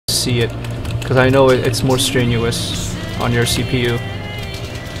see it, because I know it's more strenuous on your CPU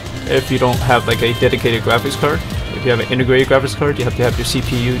if you don't have like a dedicated graphics card. If you have an integrated graphics card, you have to have your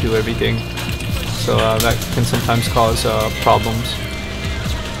CPU do everything, so that can sometimes cause problems.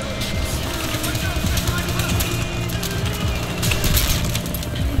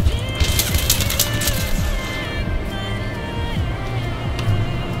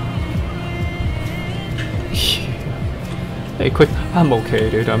 Hey, quick! I'm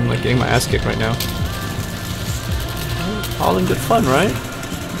okay, dude. I'm like getting my ass kicked right now. All in good fun, right?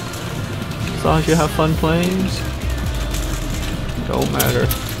 As long as you have fun playing, don't matter.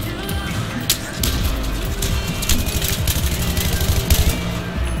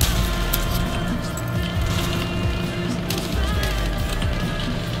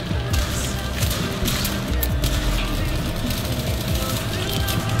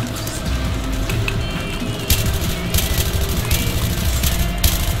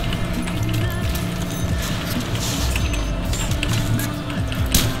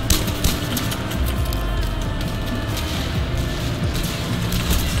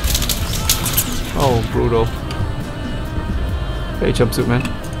 Oh, brutal. Hey, jumpsuit man.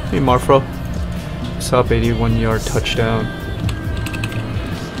 Hey, Marfro. What's up, 81-yard touchdown.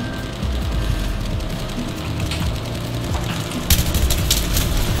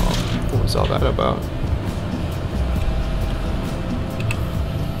 Oh, what was all that about?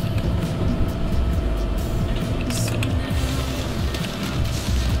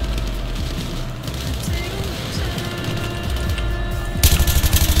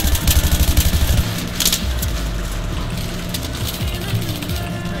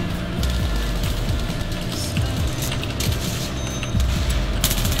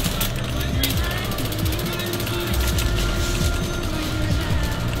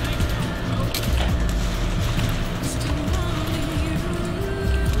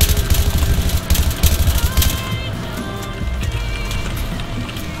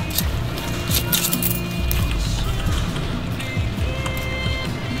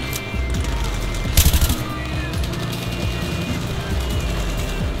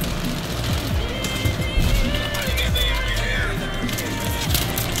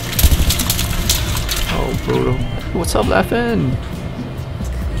 Brutal. What's up, laughing?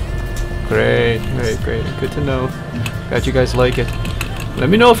 Great, great, great. Good to know. Glad you guys like it. Let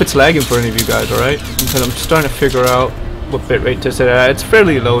me know if it's lagging for any of you guys, alright? Because I'm starting to figure out what bitrate to set it at. It's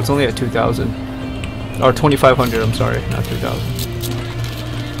fairly low. It's only at 2000. Or 2500, I'm sorry. Not 2000.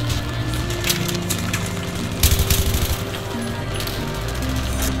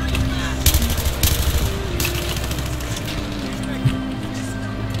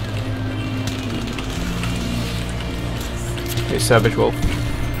 Hey, Savage Wolf.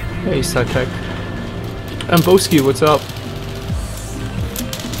 Hey, Satek. And Boski, what's up?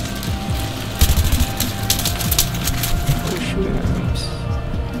 Oh, shooting at me.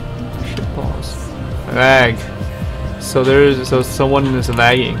 Shit balls. Lag. So someone is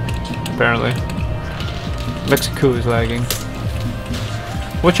lagging, apparently. Mexico is lagging.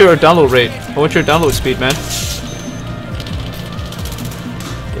 What's your download rate? What's your download speed, man?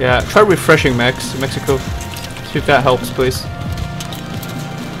 Yeah, try refreshing Mexico. See if that helps, please.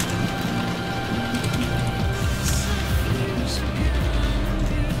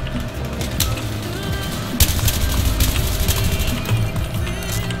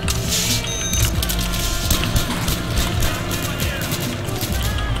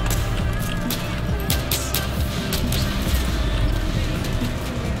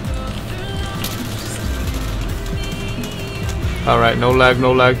 Alright, no lag,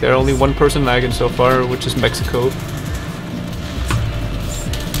 no lag. There's only one person lagging so far, which is Mexico.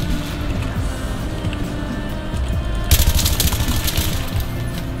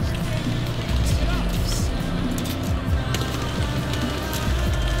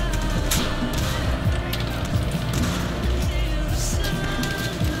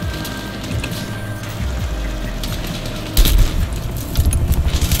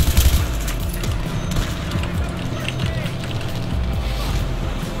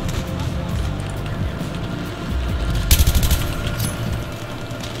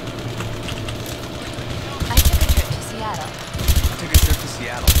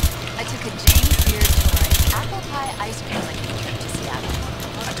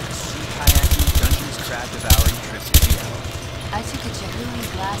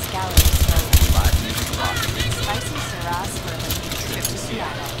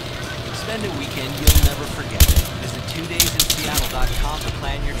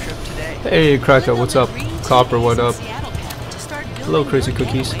 Hey Cracker, what's up? Copper, what up? Hello Crazy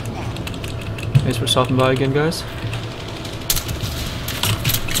Cookies. Thanks for stopping by again, guys.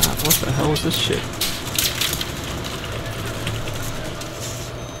 Ah, what the hell is this shit?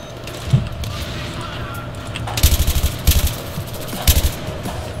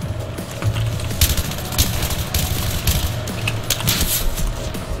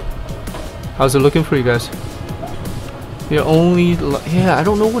 How's it looking for you guys? You're only... yeah, I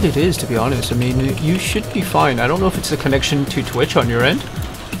don't know what it is, to be honest. I mean, you should be fine. I don't know if it's a connection to Twitch on your end.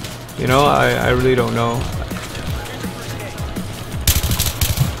 You know, I really don't know.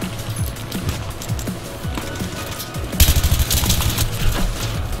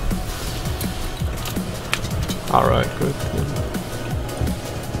 Alright, good.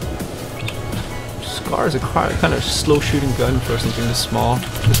 Scar is a kind of slow shooting gun for something this small,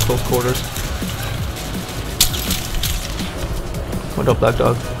 this close quarters. What up, Black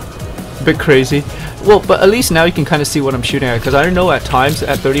Dog? A bit crazy. Well, but at least now you can kind of see what I'm shooting at, because I know at times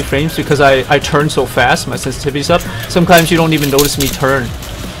at 30 frames, because I turn so fast, my sensitivity's up, sometimes you don't even notice me turn.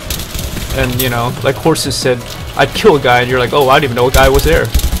 And, you know, like Horses said, I'd kill a guy and you're like, oh, I didn't even know a guy was there.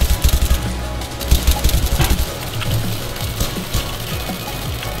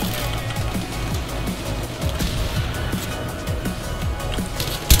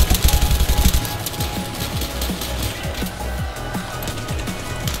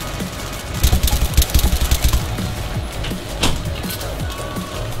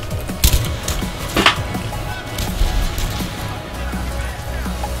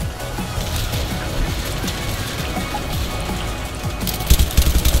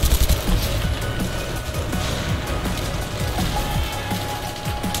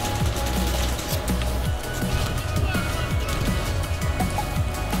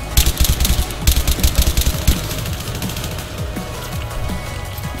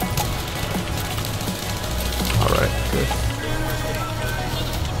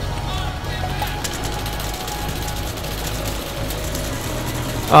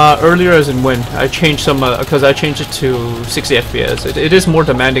 Earlier as in when I changed some because I changed it to 60 FPS. It is more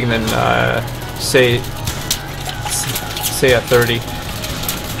demanding than say at 30.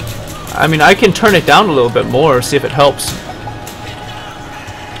 I mean, I can turn it down a little bit more, see if it helps.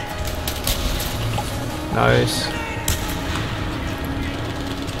 Nice.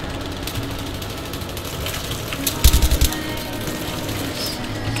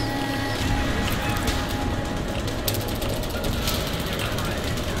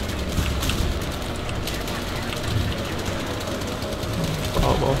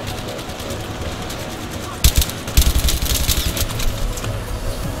 Bravo.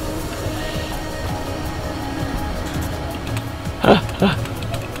 Hello.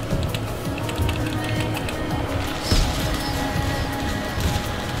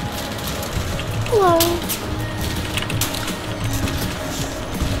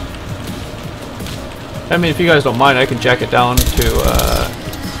 I mean, if you guys don't mind, I can jack it down to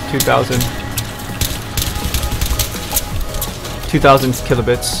 2,000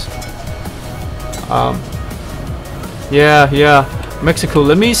 kilobits. Yeah, Mexico.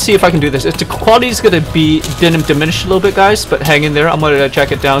 Let me see if I can do this. If the quality is gonna be diminished a little bit, guys, but hang in there. I'm gonna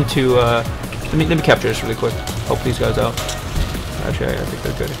jack it down to. Let me capture this really quick. Help these guys out. Actually, I think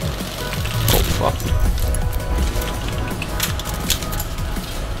they're good. Oh fuck.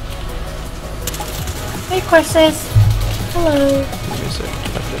 Hey, Courses. Hello. Give me a sec.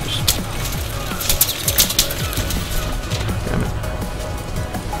 Damn it.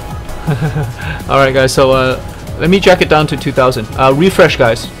 Alright guys, so let me jack it down to 2,000. Refresh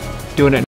guys. Doing it.